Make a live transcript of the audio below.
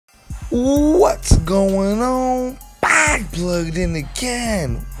What's going on? Back plugged in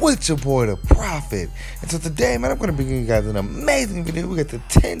again with your boy the Prophet. And so today, man, I'm going to bring you guys an amazing video. We got the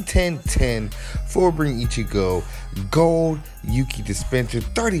 10-10-10 FullBring Ichigo Gold Yuki dispenser,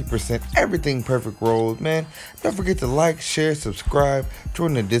 30%, everything perfect rolls, man. Don't forget to like, share, subscribe,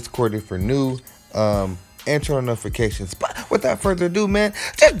 join the Discord if you're new, and turn on notifications. But without further ado, man,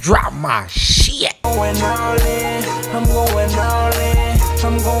 just drop my shit. I'm going all in, I'm going all in,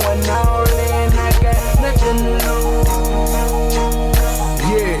 I'm going all in, I got nothing to lose,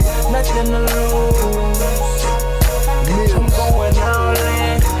 yeah, nothing to lose, I'm going all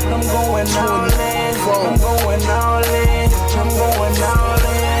in, I'm going all in, I'm going all in, I'm going all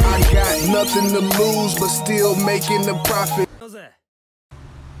in, I got nothing to lose, but still making the profit.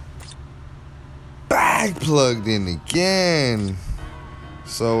 Back plugged in again.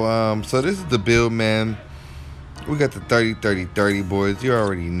 So this is the build, man. We got the 30-30-30 boys. You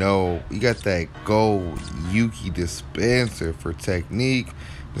already know. You got that gold Yuki dispenser for technique.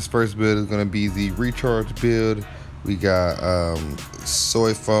 This first build is gonna be the recharge build. We got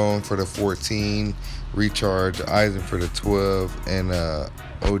soy phone for the 14, recharge, Eisen for the 12, and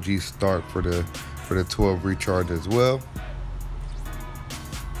OG Stark for the 12 recharge as well.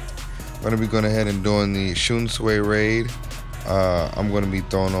 I'm gonna be going ahead and doing the Shunsui raid. I'm gonna be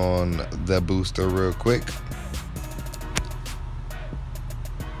throwing on the booster real quick.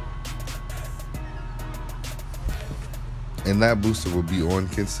 And that booster will be on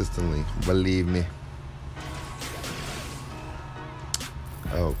consistently, believe me.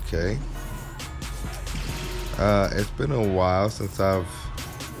 Okay. It's been a while since I've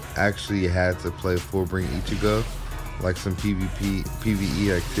actually had to play FullBring Ichigo, like some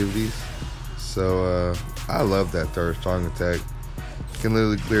PvE activities. So I love that third strong attack. You can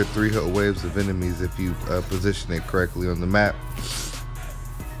literally clear 3 hit waves of enemies if you position it correctly on the map.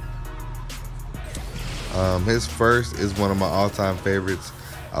 His first is one of my all-time favorites.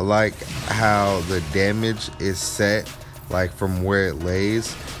 I like how the damage is set, like from where it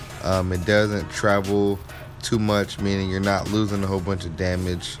lays. It doesn't travel too much, meaning you're not losing a whole bunch of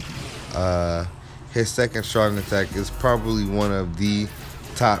damage. His second strong attack is probably one of the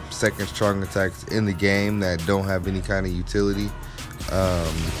top second strong attacks in the game that don't have any kind of utility.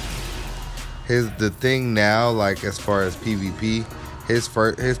 The thing now, like as far as PvP, his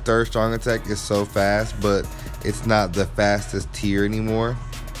third strong attack is so fast, but it's not the fastest tier anymore.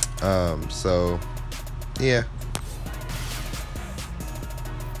 So yeah.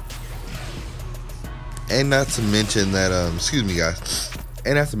 And not to mention that excuse me guys.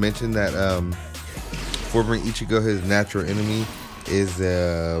 And not to mention that FullBring Ichigo, his natural enemy is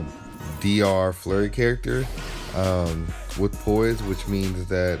a DR flurry character with poise, which means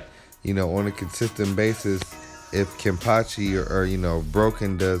that, you know, on a consistent basis, if Kenpachi or you know,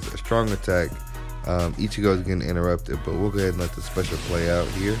 Broken does a strong attack, Ichigo is getting interrupted. But we'll go ahead and let the special play out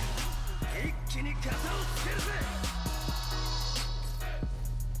here.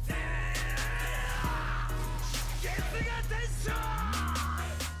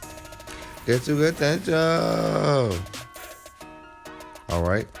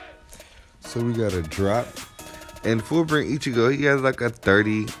 Alright, so we got a drop. And FullBring Ichigo, he has like a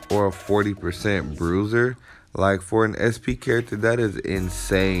 30 or a 40% bruiser. Like for an SP character, that is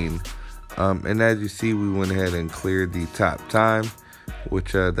insane. And as you see, we went ahead and cleared the top time,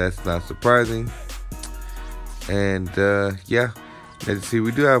 which that's not surprising. And yeah, as you see,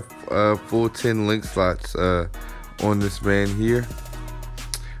 we do have full 10 link slots on this man here.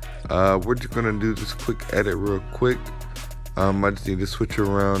 We're just gonna do this quick edit real quick. I just need to switch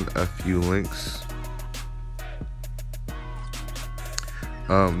around a few links.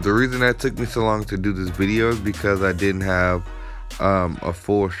 The reason that took me so long to do this video is because I didn't have a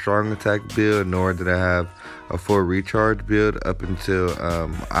full strong attack build, nor did I have a full recharge build up until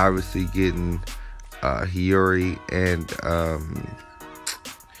obviously getting Hiyori and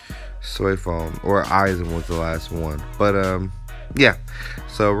Soy Foam, or Eisen was the last one. But yeah,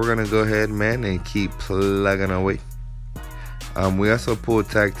 so we're gonna go ahead, man, and keep plugging away. We also pulled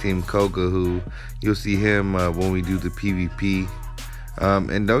tag team Koga, who you'll see him when we do the PvP.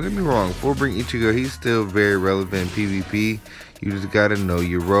 And don't get me wrong, FullBring Ichigo, he's still very relevant in PvP. You just gotta know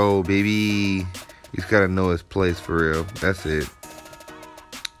your role, baby. You just gotta know his place for real. That's it.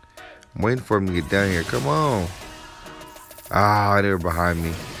 I'm waiting for him to get down here. Come on. Ah, they were behind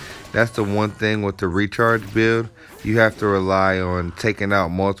me. That's the one thing with the recharge build. You have to rely on taking out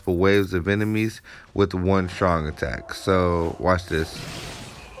multiple waves of enemies with one strong attack. So watch this.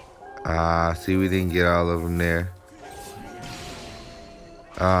 See, we didn't get all of them there.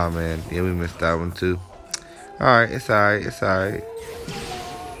 Oh man, yeah, we missed that one too. Alright, it's alright, it's alright.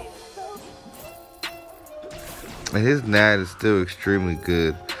 and his NAD is still extremely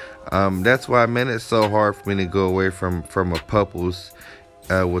good. That's why, man, it's so hard for me to go away from a Pupples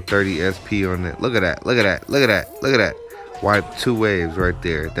with 30 SP on it. Look at that, look at that, look at that, look at that. Wipe 2 waves right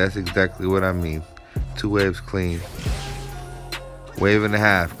there. That's exactly what I mean. 2 waves clean. Wave and a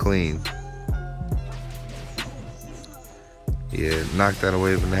half clean. Yeah, knocked out a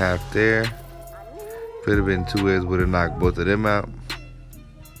wave and a half there. Could have been 2 waves, would have knocked both of them out.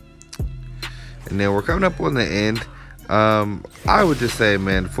 And then we're coming up on the end. I would just say,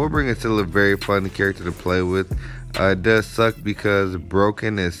 man, FullBring is still a very fun character to play with. It does suck because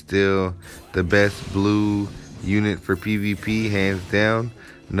Broken is still the best blue unit for PvP, hands down.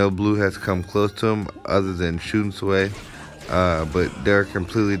 No blue has come close to him other than Shooting Sway. But they're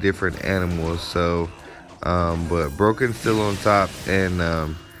completely different animals. So, but Broken's still on top, and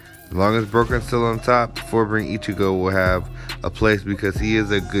as long as Broken's still on top, FullBring Ichigo will have a place because he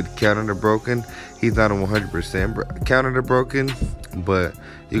is a good counter to Broken. He's not a 100% counter to Broken, but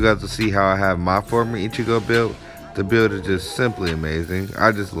you guys will see how I have my FullBring Ichigo built. The build is just simply amazing.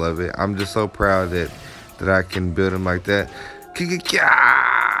 I just love it. I'm just so proud that I can build him like that.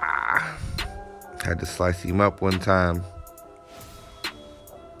 Had to slice him up one time.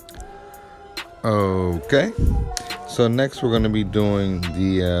 Okay, so next we're going to be doing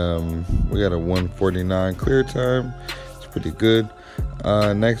the we got a 149 clear time. It's pretty good.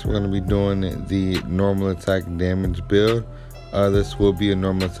 Next we're going to be doing the normal attack damage build. This will be a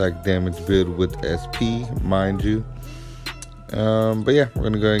normal attack damage build with SP, mind you. But yeah, we're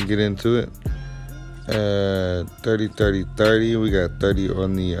going to go ahead and get into it. 30 30 30, we got 30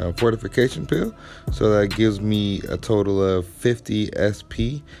 on the fortification pill, so that gives me a total of 50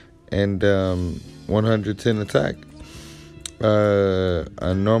 SP and 110 attack.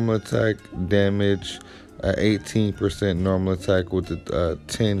 A normal attack damage, 18% normal attack with a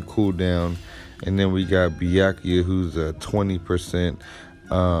 10 cooldown, and then we got Byakuya, who's a 20%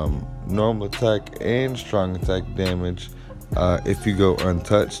 normal attack and strong attack damage if you go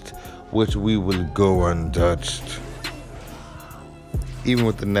untouched, which we will go untouched. Even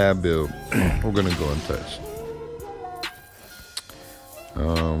with the NAB build, we're gonna go untouched.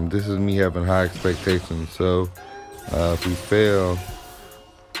 This is me having high expectations, so if we fail,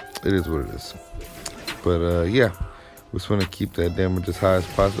 it is what it is. But yeah, we just want to keep that damage as high as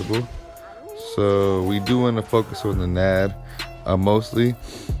possible. So we do want to focus on the NAD mostly,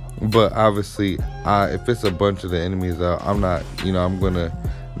 but obviously, if it's a bunch of the enemies out, I'm not, I'm gonna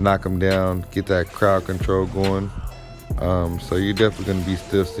knock them down, get that crowd control going. So you're definitely gonna be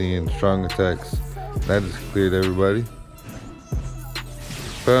still seeing strong attacks. That just cleared everybody.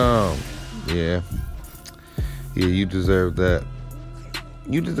 Boom. Yeah, you deserve that.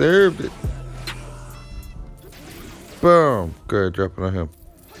 You deserved it. Boom. Good, dropping on him.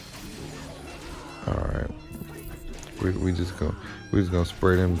 All right, we just gonna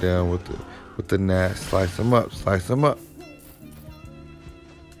spray them down with the NAD. Slice them up. Slice them up.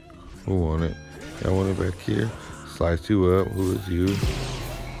 Who want it? Y'all want it back here? Slice you up. Who is you?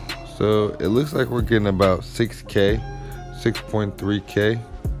 So it looks like we're getting about 6K, 6.3K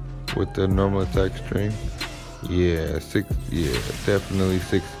with the normal attack stream. Yeah, definitely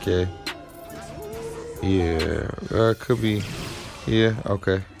 6K. Yeah, could be. Yeah,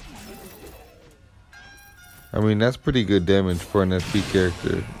 okay. I mean, that's pretty good damage for an SP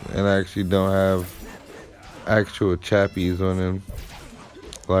character, and I actually don't have actual chappies on him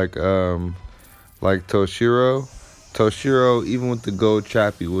like Toshiro. Toshiro, even with the gold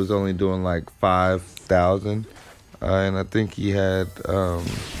chappie, was only doing like 5,000, and I think he had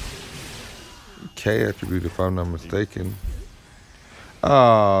K attribute, if I'm not mistaken.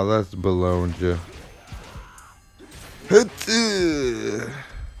 Oh, that's Bologna.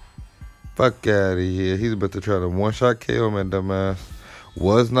 Fuck out of here. He's about to try to one-shot KO my dumbass.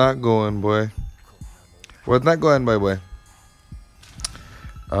 Was not going, boy. Was not going, boy.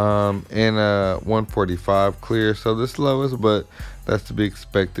 And 145 clear. So the slowest, but that's to be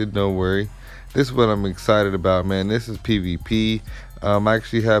expected. Don't worry. This is what I'm excited about, man. This is PvP. I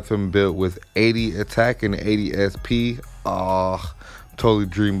actually have him built with 80 attack and 80 SP. Oh, totally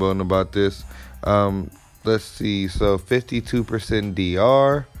dreamboating about this. Let's see. So 52%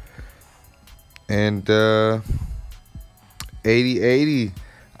 DR. And 80-80.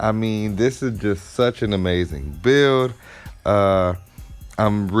 I mean, this is just such an amazing build.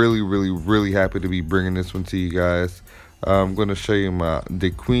 I'm really happy to be bringing this one to you guys. I'm going to show you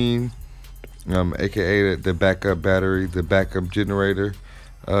the Queen, aka the backup battery, the backup generator,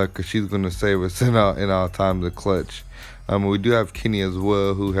 because she's going to save us in all times of clutch. We do have Kenny as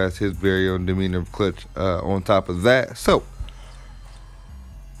well, who has his very own demeanor of clutch on top of that. So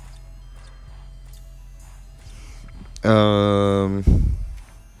Um,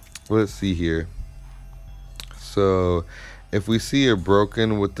 let's see here. So, if we see it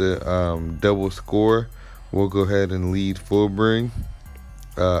broken with the double score, we'll go ahead and lead FullBring.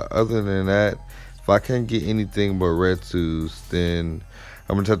 Other than that, if I can't get anything but Retsus, then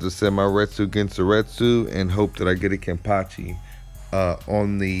I'm gonna have to set my Retsu against the Retsu and hope that I get a Kenpachi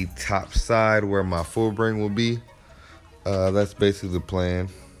on the top side where my FullBring will be. That's basically the plan.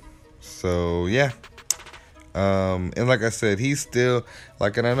 So yeah. And like I said, he's still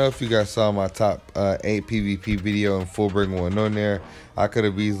like, and I know if you guys saw my top 8 PvP video and FullBring one on there, I could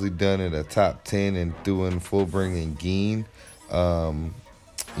have easily done it a top 10 and doing FullBring and Geen.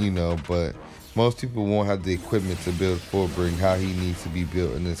 You know, but most people won't have the equipment to build FullBring how he needs to be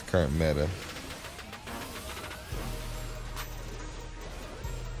built in this current meta.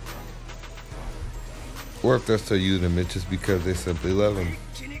 Or if they're still using him, it's just because they simply love him.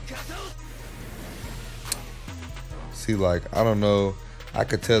 See, like, I don't know, I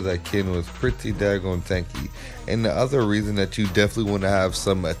could tell that Ken was pretty daggone tanky. And the other reason that you definitely want to have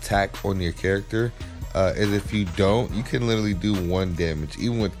some attack on your character is if you don't, you can literally do 1 damage.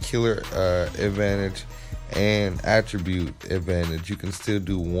 Even with killer advantage and attribute advantage, you can still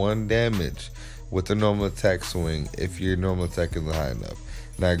do 1 damage with a normal attack swing if your normal attack isn't high enough.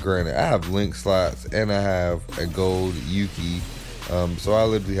 Now granted, I have link slots and I have a gold Yuki, so I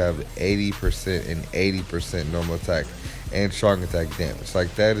literally have 80% and 80% normal attack and strong attack damage.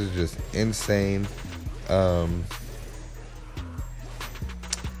 Like, that is just insane.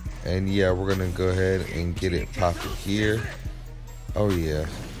 And yeah, we're gonna go ahead and get it popping here. Oh yeah,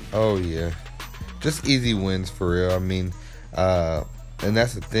 oh yeah, just easy wins for real. I mean, and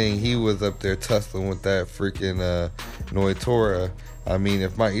that's the thing, he was up there tussling with that freaking Noitora. I mean,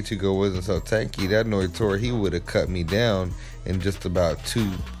 if my Ichigo wasn't so tanky, that Noitora, he would have cut me down in just about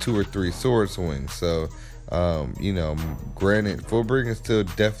two or three sword swings. So, you know, granted, FullBring is still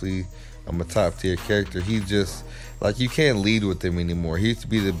definitely a top tier character. He's just, like, you can't lead with him anymore. He used to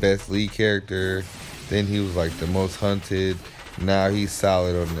be the best lead character. Then he was like the most hunted. Now he's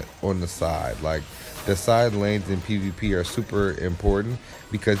solid on the side. Like, the side lanes in PvP are super important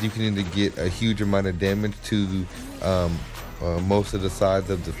because you can either get a huge amount of damage to most of the sides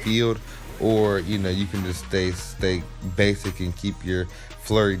of the field, or you know, you can just stay basic and keep your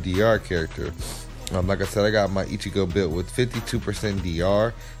flurry DR character. Like I said, I got my Ichigo built with 52%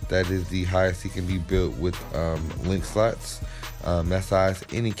 DR. That is the highest he can be built with link slots. That's the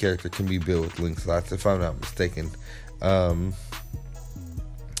highest any character can be built with link slots, if I'm not mistaken.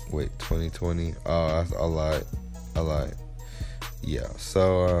 Wait, 2020. Oh, that's a lot. Yeah.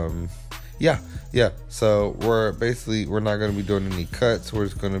 So yeah. So we're not gonna be doing any cuts. We're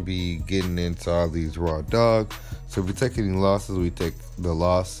just gonna be getting into all these raw dog. So if we take any losses, we take the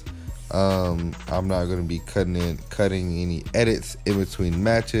loss. I'm not gonna be cutting any edits in between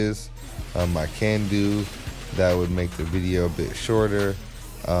matches. I can do that, would make the video a bit shorter.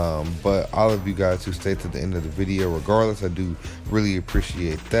 But all of you guys who stay to the end of the video, regardless, I do really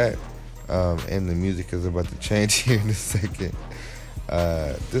appreciate that. And the music is about to change here in a second.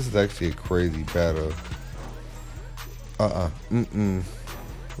 This is actually a crazy battle.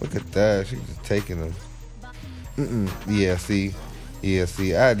 Look at that, she's just taking him. Yeah, see, I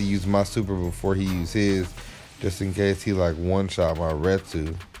had to use my super before he used his, just in case he like one-shot my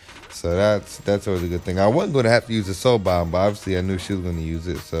Retsu. So that's always a good thing. I wasn't going to have to use the soul bomb, but obviously I knew she was going to use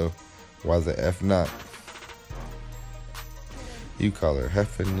it, so why the F not? You call her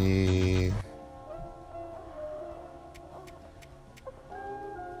Heffany.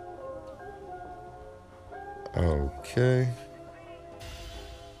 Okay.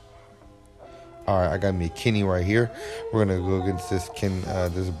 Alright, I got me a Kenny right here. We're going to go against this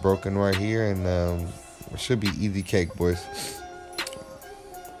this broken right here, and it should be easy cake, boys.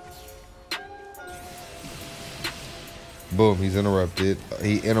 Boom, he's interrupted.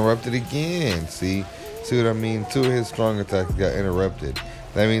 He interrupted again. See what I mean? 2 of his strong attacks got interrupted.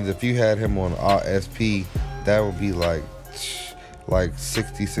 That means if you had him on all SP, that would be like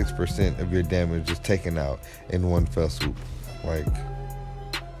 66% of your damage just taken out in one fell swoop. Like,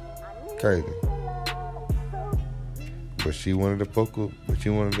 crazy. But she wanted to poke up, but she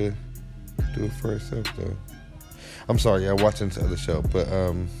wanted to do it for herself though. I'm sorry, I'm watching this other show, but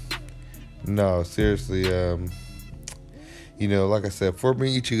no, seriously, you know, like I said, for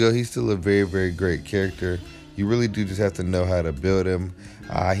me, Ichigo, he's still a very, very great character. You really do just have to know how to build him.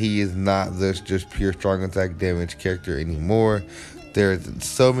 He is not just pure strong attack damage character anymore. There's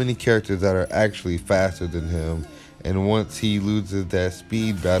so many characters that are actually faster than him and once he loses that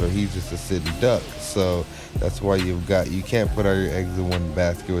speed battle, he's just a sitting duck. So that's why you can't put all your eggs in one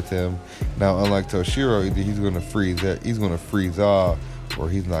basket with him. Now, unlike Toshiro, either he's gonna freeze off, or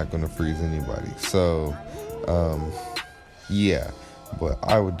he's not gonna freeze anybody. So yeah, but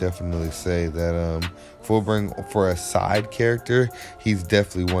I would definitely say that FullBring, for a side character, he's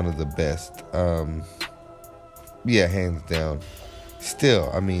definitely one of the best. Yeah, hands down. Still,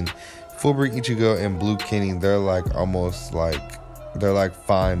 I mean, FullBring, Ichigo, and Blue Kenny, they're like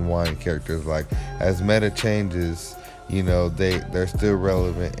fine wine characters. Like, as meta changes, you know, they're still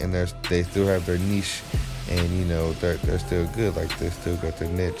relevant, and they still have their niche, and you know, they're still good. Like, they still got their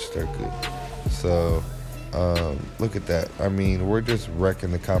niche. They're good. So look at that. I mean, we're just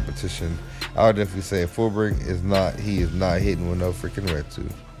wrecking the competition. I would definitely say FullBring is not hitting with no freaking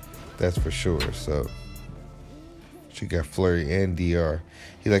Retsu. That's for sure. So she got Flurry and DR.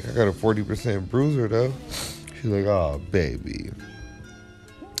 He's like, I got a 40% bruiser though. She's like, oh baby,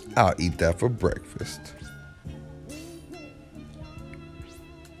 I'll eat that for breakfast.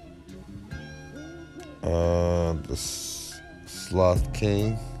 The Sloth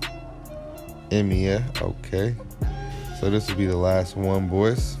King, Emiya. Okay, so this will be the last one,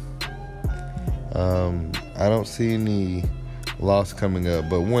 boys. I don't see any loss coming up,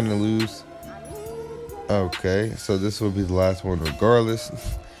 but win or lose. Okay, so this will be the last one regardless.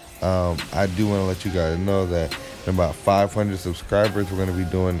 I do want to let you guys know that in about 500 subscribers, we're going to be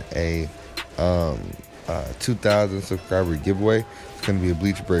doing a 2,000 subscriber giveaway. It's going to be a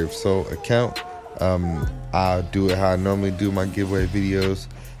Bleach Brave Soul account. I'll do it how I normally do my giveaway videos.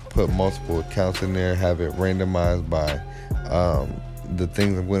 Put multiple accounts in there, have it randomized by the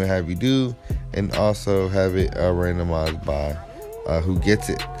things I'm going to have you do, and also have it randomized by who gets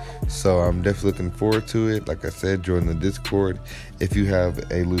it. So I'm definitely looking forward to it. Like I said, join the Discord if you have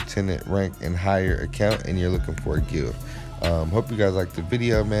a lieutenant rank and higher account and you're looking for a guild. Hope you guys liked the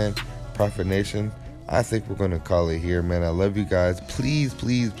video, man. Prophet Nation, I think we're going to call it here, man. I love you guys. Please,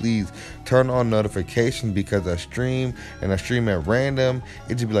 please, please turn on notifications, because I stream, and I stream at random.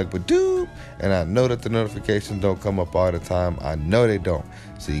 It just be like, ba-doop. And I know that the notifications don't come up all the time. I know they don't.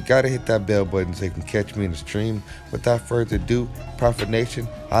 So you got to hit that bell button so you can catch me in the stream. Without further ado, Prophet Nation,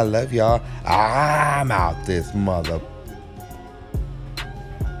 I love y'all. I'm out this mother.